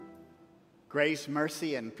Grace,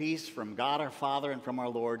 mercy, and peace from God our Father and from our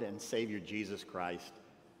Lord and Savior Jesus Christ.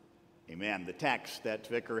 Amen. The text that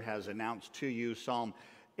Vicar has announced to you, Psalm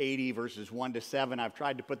 80, verses 1 to 7. I've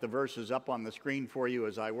tried to put the verses up on the screen for you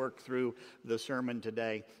as I work through the sermon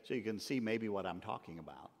today so you can see maybe what I'm talking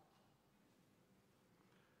about.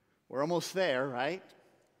 We're almost there, right?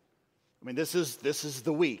 I mean, this is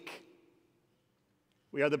the week.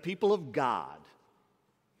 We are the people of God,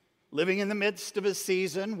 living in the midst of a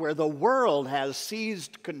season where the world has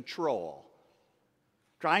seized control,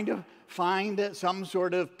 trying to find some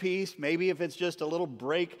sort of peace, maybe if it's just a little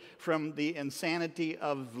break from the insanity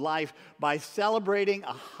of life, by celebrating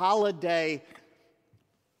a holiday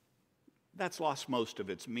that's lost most of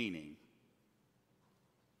its meaning.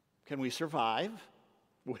 Can we survive?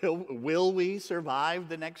 Will we survive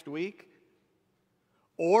the next week?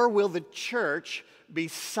 Or will the church be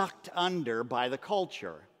sucked under by the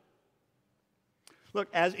culture? Look,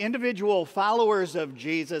 as individual followers of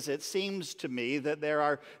Jesus, it seems to me that there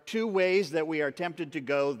are two ways that we are tempted to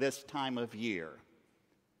go this time of year.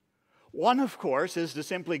 One, of course, is to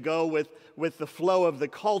simply go with the flow of the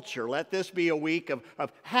culture. Let this be a week of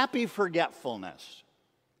happy forgetfulness.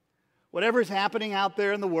 Whatever's happening out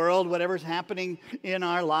there in the world, whatever's happening in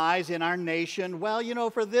our lives, in our nation, well,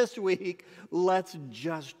 for this week, let's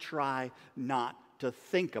just try not to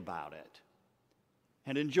think about it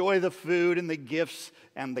and enjoy the food and the gifts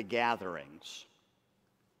and the gatherings.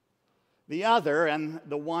 The other, and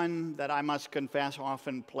the one that I must confess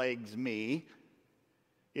often plagues me,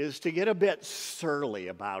 is to get a bit surly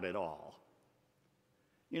about it all.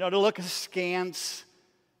 To look askance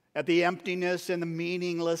at the emptiness and the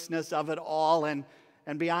meaninglessness of it all and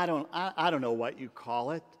be, I don't know what you call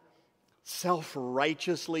it,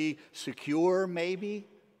 self-righteously secure maybe,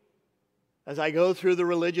 as I go through the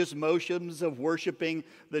religious motions of worshiping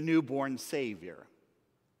the newborn Savior.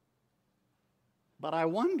 But I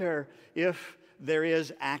wonder if there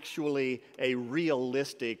is actually a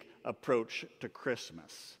realistic approach to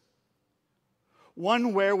Christmas.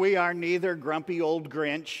 One where we are neither grumpy old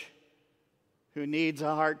Grinch who needs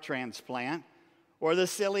a heart transplant or the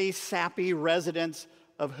silly, sappy residents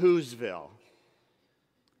of Whoville.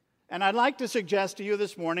 And I'd like to suggest to you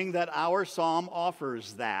this morning that our psalm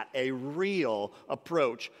offers that, a real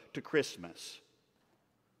approach to Christmas.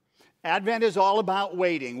 Advent is all about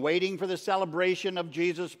waiting for the celebration of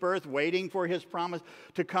Jesus' birth, waiting for his promise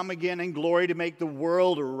to come again in glory to make the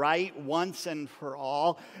world right once and for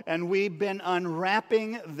all. And we've been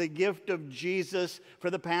unwrapping the gift of Jesus for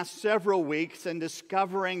the past several weeks and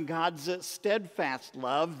discovering God's steadfast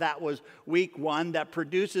love. That was week 1, that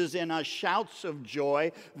produces in us shouts of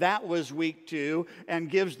joy. That was week 2, and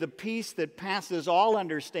gives the peace that passes all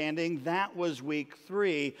understanding. That was week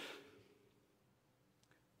 3.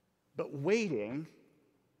 But waiting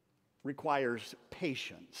requires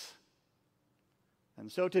patience. And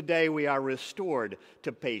so today we are restored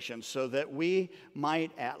to patience so that we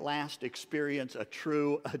might at last experience a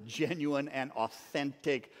true, a genuine, and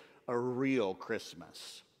authentic, a real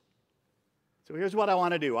Christmas. So here's what I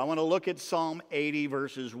want to do. I want to look at Psalm 80,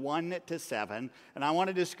 verses 1 to 7, and I want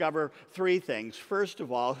to discover 3 things. First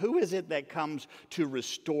of all, who is it that comes to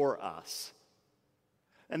restore us?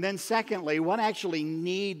 And then secondly, what actually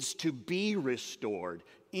needs to be restored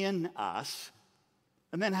in us?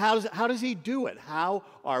 And then how does he do it? How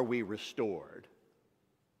are we restored?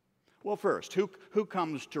 Well, first, who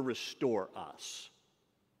comes to restore us?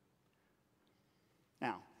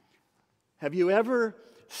 Now, have you ever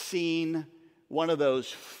seen one of those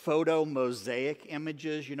photo mosaic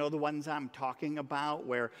images, the ones I'm talking about,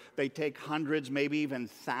 where they take hundreds, maybe even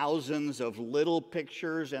thousands of little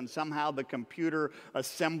pictures, and somehow the computer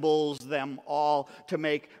assembles them all to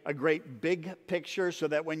make a great big picture so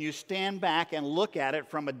that when you stand back and look at it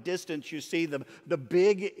from a distance, you see the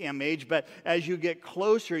big image, but as you get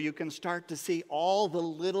closer, you can start to see all the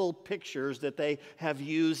little pictures that they have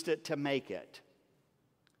used to make it.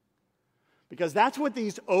 Because that's what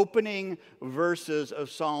these opening verses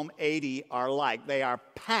of Psalm 80 are like. They are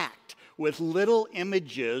packed with little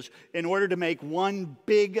images in order to make one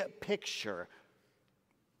big picture.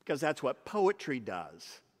 Because that's what poetry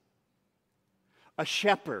does. A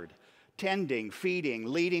shepherd tending, feeding,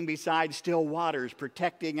 leading beside still waters,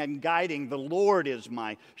 protecting and guiding. The Lord is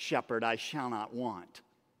my shepherd, I shall not want.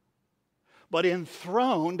 but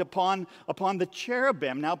enthroned upon the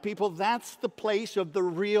cherubim. Now, people, that's the place of the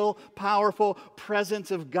real powerful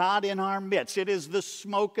presence of God in our midst. It is the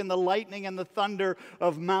smoke and the lightning and the thunder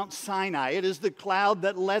of Mount Sinai. It is the cloud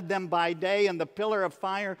that led them by day and the pillar of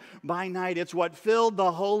fire by night. It's what filled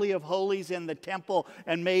the Holy of Holies in the temple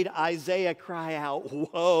and made Isaiah cry out,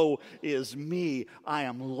 "Woe is me! I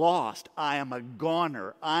am lost. I am a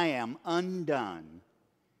goner. I am undone."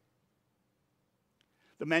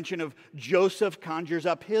 The mention of Joseph conjures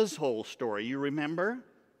up his whole story. You remember?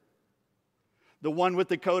 The one with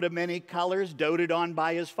the coat of many colors, doted on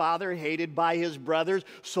by his father, hated by his brothers,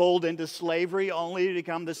 sold into slavery, only to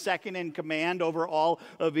become the second in command over all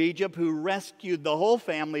of Egypt, who rescued the whole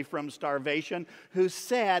family from starvation, who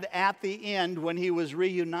said at the end when he was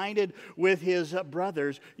reunited with his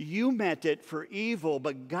brothers, "You meant it for evil,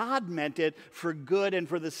 but God meant it for good and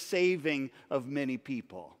for the saving of many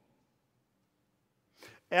people."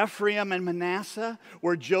 Ephraim and Manasseh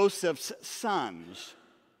were Joseph's sons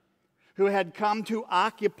who had come to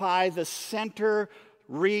occupy the center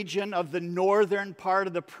region of the northern part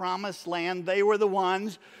of the Promised Land. They were the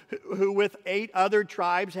ones who, with 8 other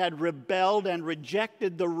tribes, had rebelled and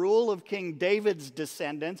rejected the rule of King David's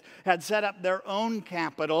descendants, had set up their own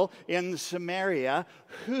capital in Samaria,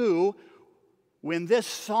 who, when this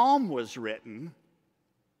psalm was written,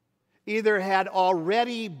 either had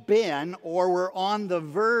already been or were on the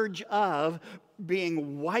verge of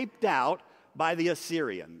being wiped out by the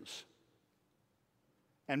Assyrians.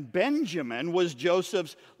 And Benjamin was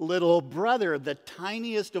Joseph's little brother, the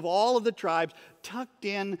tiniest of all of the tribes, tucked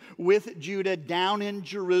in with Judah down in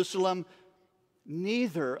Jerusalem,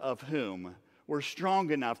 neither of whom were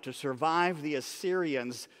strong enough to survive the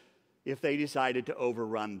Assyrians if they decided to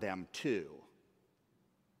overrun them too.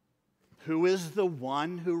 Who is the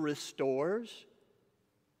one who restores?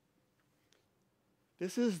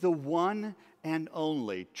 This is the one and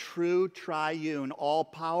only true triune,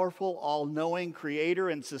 all-powerful, all-knowing creator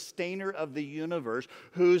and sustainer of the universe,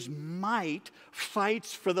 whose might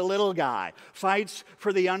fights for the little guy, fights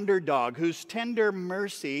for the underdog, whose tender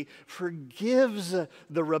mercy forgives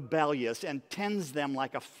the rebellious and tends them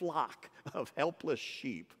like a flock of helpless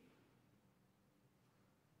sheep.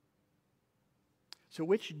 So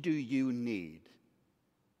which do you need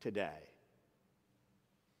today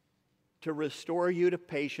to restore you to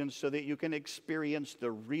patience so that you can experience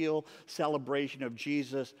the real celebration of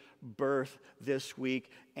Jesus' birth this week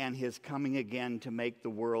and his coming again to make the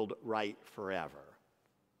world right forever?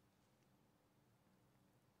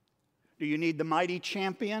 Do you need the mighty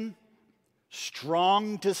champion,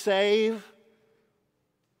 strong to save,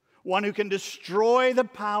 one who can destroy the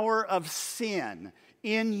power of sin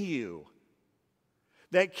in you,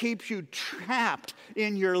 that keeps you trapped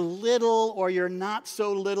in your little or your not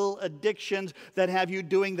so little addictions that have you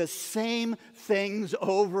doing the same things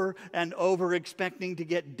over and over, expecting to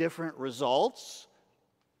get different results?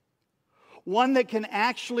 One that can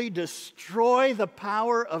actually destroy the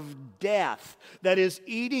power of death that is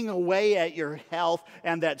eating away at your health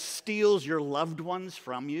and that steals your loved ones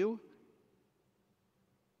from you?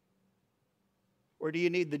 Or do you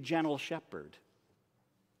need the gentle shepherd?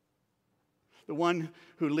 The one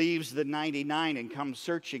who leaves the 99 and comes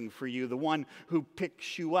searching for you. The one who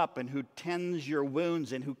picks you up and who tends your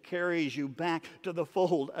wounds and who carries you back to the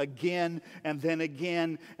fold again and then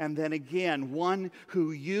again and then again. One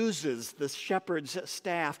who uses the shepherd's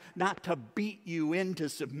staff not to beat you into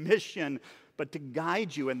submission, but to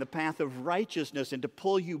guide you in the path of righteousness and to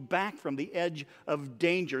pull you back from the edge of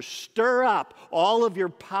danger. Stir up all of your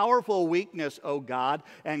powerful weakness, O God,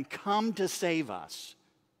 and come to save us.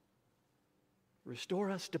 Restore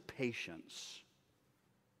us to patience.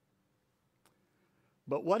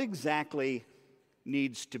 But what exactly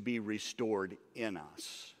needs to be restored in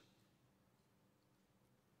us?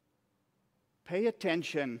 Pay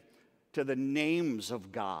attention to the names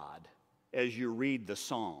of God as you read the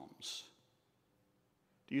Psalms.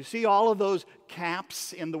 Do you see all of those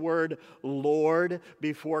caps in the word Lord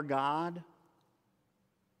before God?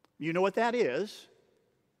 You know what that is?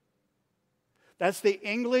 That's the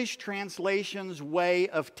English translation's way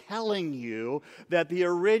of telling you that the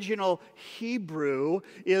original Hebrew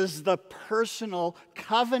is the personal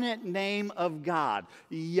covenant name of God,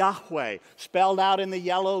 Yahweh, spelled out in the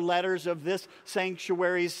yellow letters of this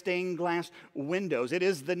sanctuary's stained glass windows. It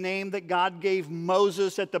is the name that God gave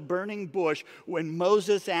Moses at the burning bush when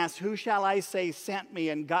Moses asked, "Who shall I say sent me?"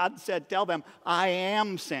 And God said, "Tell them, I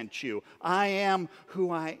am sent you. I am who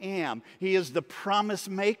I am." He is the promise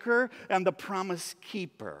maker and the promise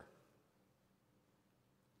keeper.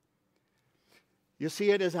 You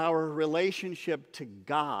see, it is our relationship to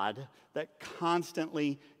God that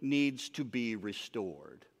constantly needs to be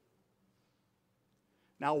restored.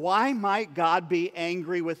 Now, why might God be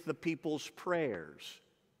angry with the people's prayers,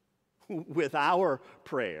 with our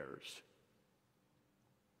prayers?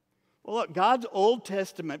 Well, look, God's Old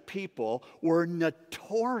Testament people were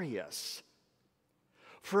notorious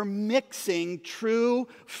for mixing true,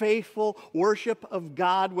 faithful worship of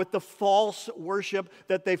God with the false worship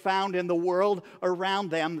that they found in the world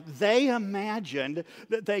around them. They imagined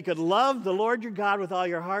that they could love the Lord your God with all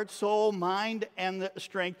your heart, soul, mind, and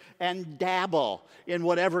strength, and dabble in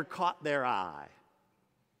whatever caught their eye.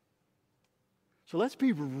 So let's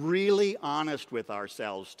be really honest with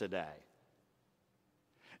ourselves today.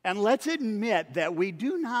 And let's admit that we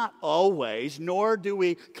do not always, nor do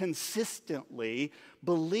we consistently,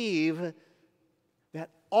 believe that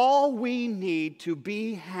all we need to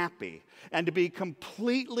be happy and to be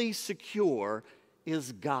completely secure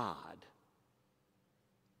is God.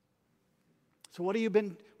 So what have you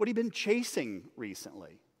been chasing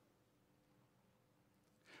recently?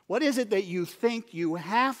 What is it that you think you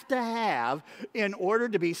have to have in order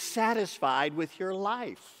to be satisfied with your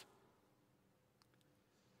life?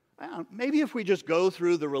 Maybe if we just go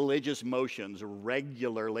through the religious motions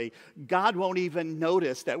regularly, God won't even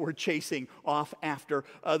notice that we're chasing off after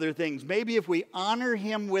other things. Maybe if we honor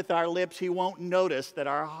Him with our lips, He won't notice that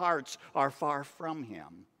our hearts are far from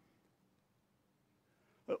Him.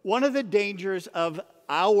 One of the dangers of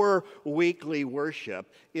our weekly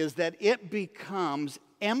worship is that it becomes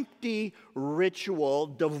empty ritual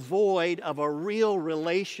devoid of a real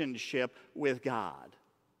relationship with God.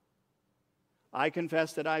 I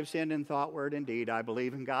confess that I've sinned in thought, word, and deed. I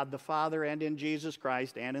believe in God the Father and in Jesus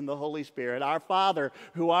Christ and in the Holy Spirit. Our Father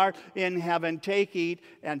who art in heaven, take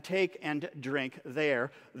and drink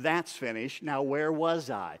there. That's finished. Now where was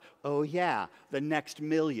I? Oh yeah, the next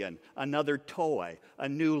million, another toy, a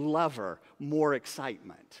new lover, more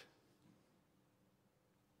excitement.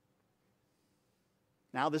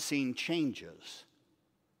 Now the scene changes.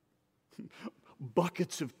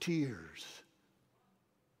 Buckets of tears.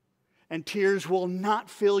 And tears will not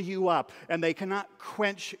fill you up, and they cannot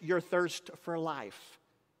quench your thirst for life.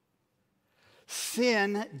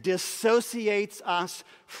 Sin dissociates us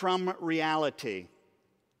from reality,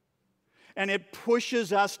 and it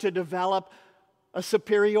pushes us to develop a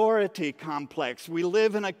superiority complex. We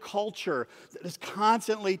live in a culture that is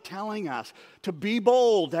constantly telling us to be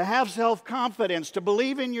bold, to have self-confidence, to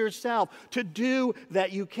believe in yourself, to do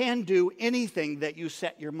that you can do anything that you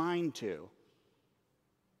set your mind to.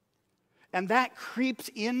 And that creeps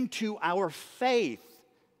into our faith,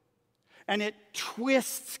 and it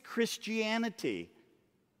twists Christianity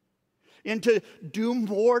into do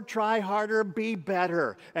more, try harder, be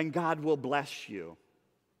better, and God will bless you.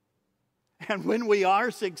 And when we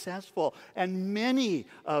are successful, and many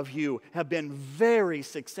of you have been very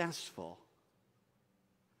successful,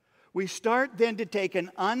 we start then to take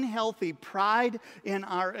an unhealthy pride in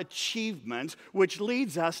our achievements, which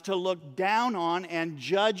leads us to look down on and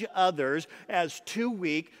judge others as too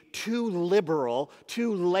weak, too liberal,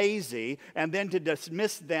 too lazy, and then to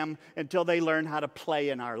dismiss them until they learn how to play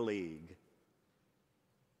in our league.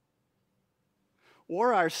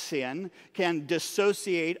 Or our sin can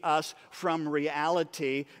dissociate us from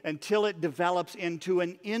reality until it develops into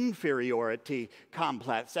an inferiority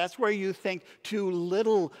complex. That's where you think too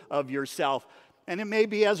little of yourself. And it may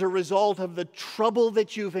be as a result of the trouble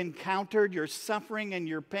that you've encountered, your suffering and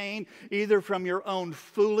your pain, either from your own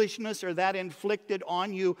foolishness or that inflicted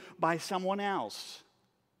on you by someone else.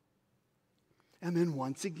 And then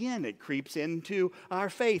once again, it creeps into our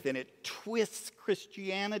faith and it twists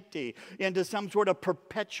Christianity into some sort of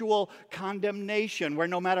perpetual condemnation where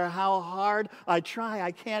no matter how hard I try,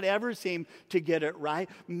 I can't ever seem to get it right.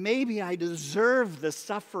 Maybe I deserve the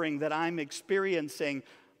suffering that I'm experiencing.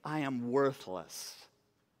 I am worthless.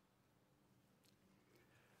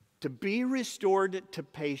 To be restored to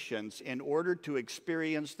patience in order to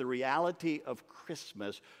experience the reality of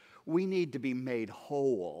Christmas, we need to be made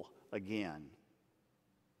whole again.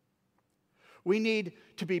 We need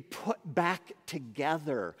to be put back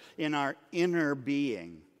together in our inner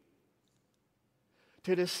being.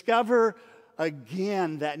 To discover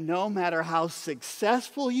again that no matter how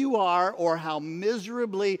successful you are or how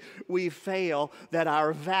miserably we fail, that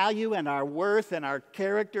our value and our worth and our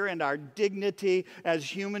character and our dignity as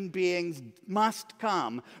human beings must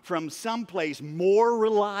come from someplace more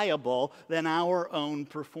reliable than our own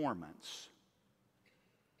performance.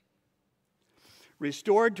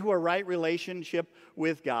 Restored to a right relationship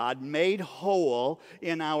with God, made whole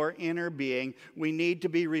in our inner being, we need to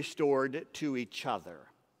be restored to each other.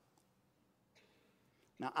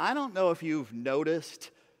 Now, I don't know if you've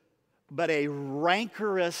noticed, but a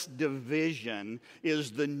rancorous division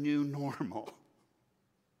is the new normal.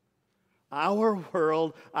 Our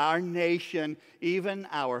world, our nation, even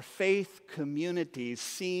our faith communities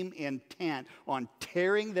seem intent on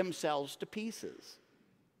tearing themselves to pieces.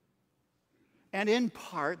 And in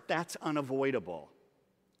part, that's unavoidable.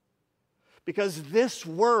 Because this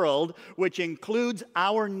world, which includes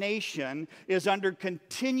our nation, is under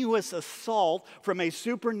continuous assault from a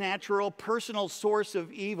supernatural personal source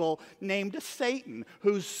of evil named Satan,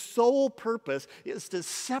 whose sole purpose is to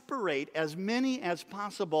separate as many as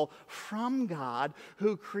possible from God,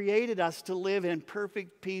 who created us to live in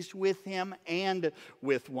perfect peace with Him and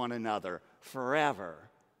with one another forever.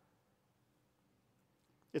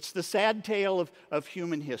 It's the sad tale of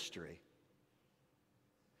human history.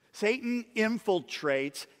 Satan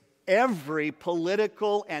infiltrates every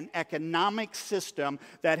political and economic system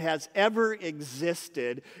that has ever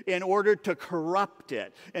existed in order to corrupt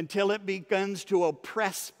it until it begins to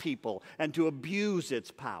oppress people and to abuse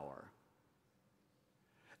its power.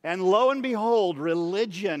 And lo and behold,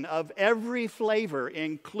 religion of every flavor,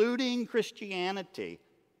 including Christianity,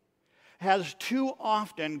 has too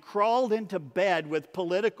often crawled into bed with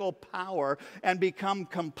political power and become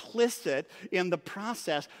complicit in the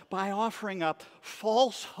process by offering up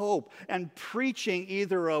false hope and preaching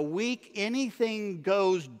either a weak anything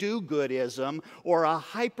goes do-goodism or a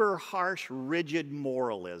hyper-harsh rigid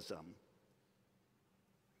moralism.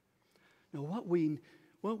 Now what we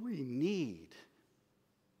need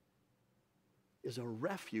is a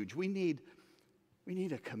refuge. We need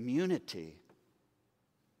a community.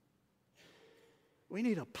 We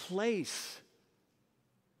need a place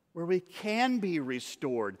where we can be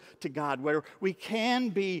restored to God, where we can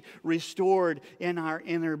be restored in our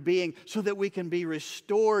inner being, so that we can be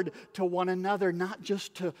restored to one another, not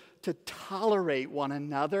just to tolerate one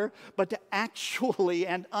another, but to actually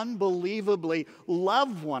and unbelievably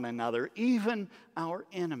love one another, even our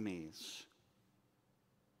enemies.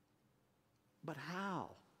 But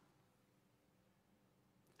how?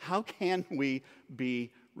 How can we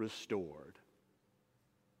be restored?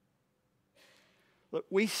 Look,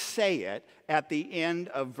 we say it at the end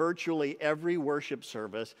of virtually every worship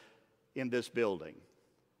service in this building.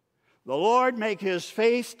 The Lord make His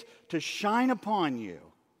face to shine upon you.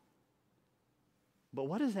 But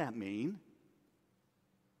what does that mean?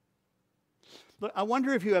 Look, I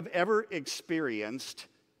wonder if you have ever experienced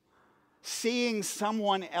seeing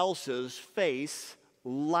someone else's face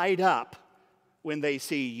light up when they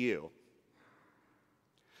see you.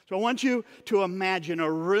 So I want you to imagine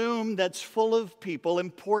a room that's full of people,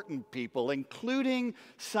 important people, including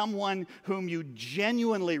someone whom you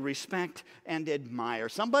genuinely respect and admire,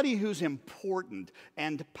 somebody who's important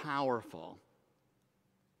and powerful.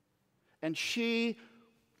 And she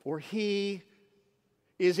or he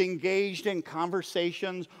is engaged in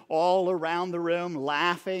conversations all around the room,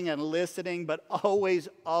 laughing and listening, but always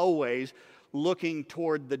looking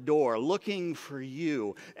toward the door, looking for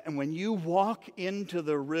you. And when you walk into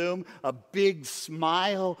the room, a big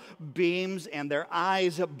smile beams and their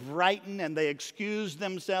eyes brighten and they excuse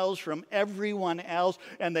themselves from everyone else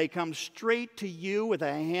and they come straight to you with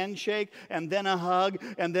a handshake and then a hug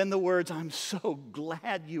and then the words, "I'm so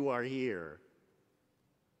glad you are here."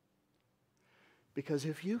 Because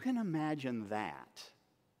if you can imagine that,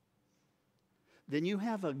 then you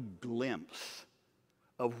have a glimpse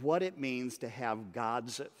of what it means to have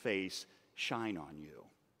God's face shine on you.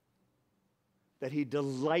 That He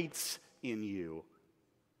delights in you.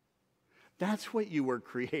 That's what you were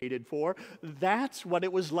created for. That's what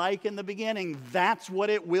it was like in the beginning. That's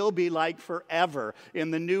what it will be like forever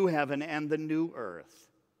in the new heaven and the new earth.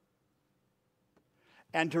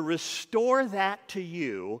 And to restore that to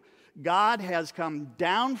you, God has come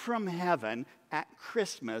down from heaven at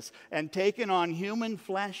Christmas and taken on human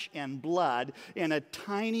flesh and blood in a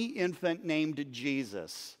tiny infant named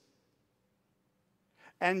Jesus.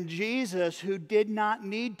 And Jesus, who did not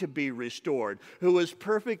need to be restored, who was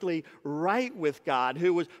perfectly right with God,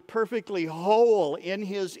 who was perfectly whole in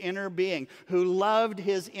His inner being, who loved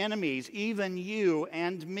His enemies, even you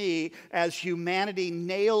and me, as humanity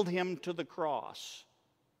nailed Him to the cross.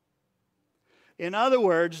 In other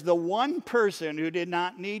words, the one person who did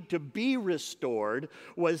not need to be restored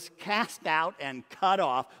was cast out and cut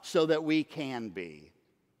off so that we can be.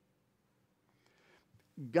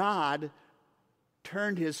 God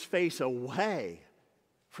turned His face away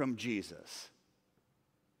from Jesus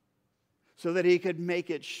so that he could make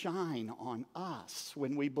it shine on us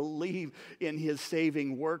when we believe in his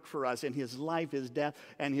saving work for us, in his life, his death,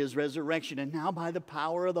 and his resurrection. And now by the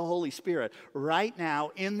power of the Holy Spirit, right now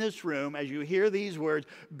in this room, as you hear these words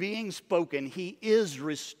being spoken, he is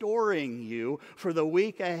restoring you for the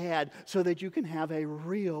week ahead so that you can have a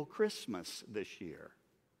real Christmas this year.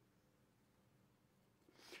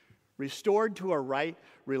 Restored to a right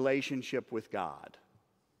relationship with God,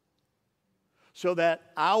 so that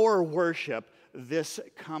our worship this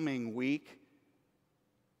coming week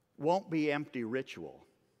won't be empty ritual,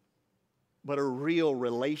 but a real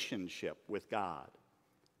relationship with God.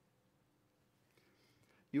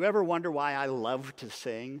 You ever wonder why I love to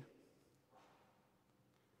sing?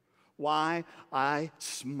 Why I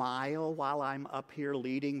smile while I'm up here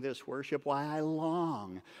leading this worship? Why I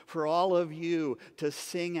long for all of you to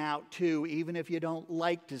sing out too, even if you don't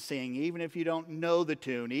like to sing, even if you don't know the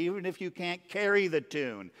tune, even if you can't carry the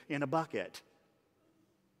tune in a bucket.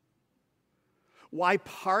 Why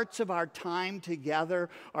parts of our time together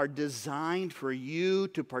are designed for you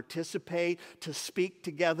to participate, to speak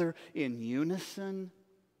together in unison.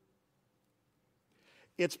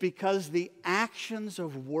 It's because the actions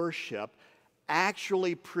of worship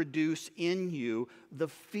actually produce in you the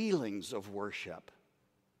feelings of worship.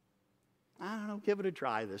 I don't know, give it a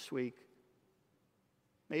try this week.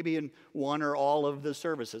 Maybe in one or all of the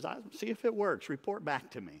services. See if it works. Report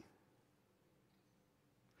back to me.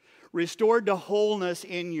 Restored to wholeness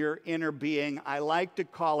in your inner being, I like to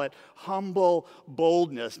call it humble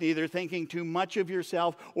boldness, neither thinking too much of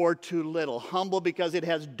yourself or too little. Humble because it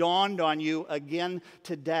has dawned on you again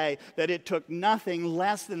today that it took nothing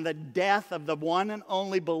less than the death of the one and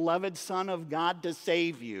only beloved Son of God to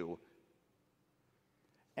save you.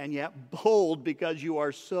 And yet bold because you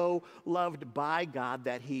are so loved by God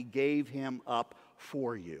that he gave him up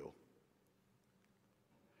for you.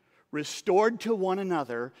 Restored to one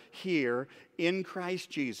another here in Christ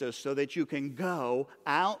Jesus so that you can go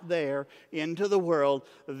out there into the world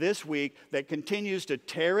this week that continues to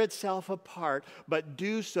tear itself apart, but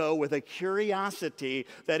do so with a curiosity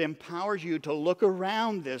that empowers you to look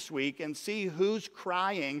around this week and see who's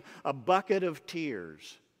crying a bucket of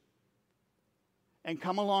tears. And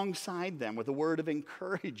come alongside them with a word of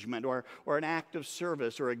encouragement or an act of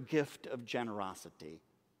service or a gift of generosity.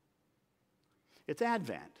 It's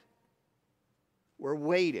Advent. We're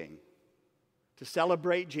waiting to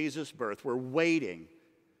celebrate Jesus' birth. We're waiting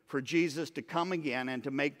for Jesus to come again and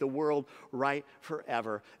to make the world right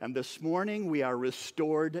forever. And this morning we are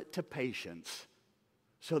restored to patience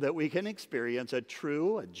so that we can experience a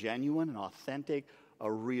true, a genuine, an authentic,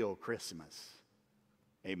 a real Christmas.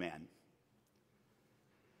 Amen.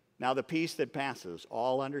 Now the peace that passes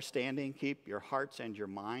all understanding, keep your hearts and your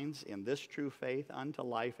minds in this true faith unto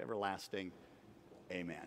life everlasting. Amen.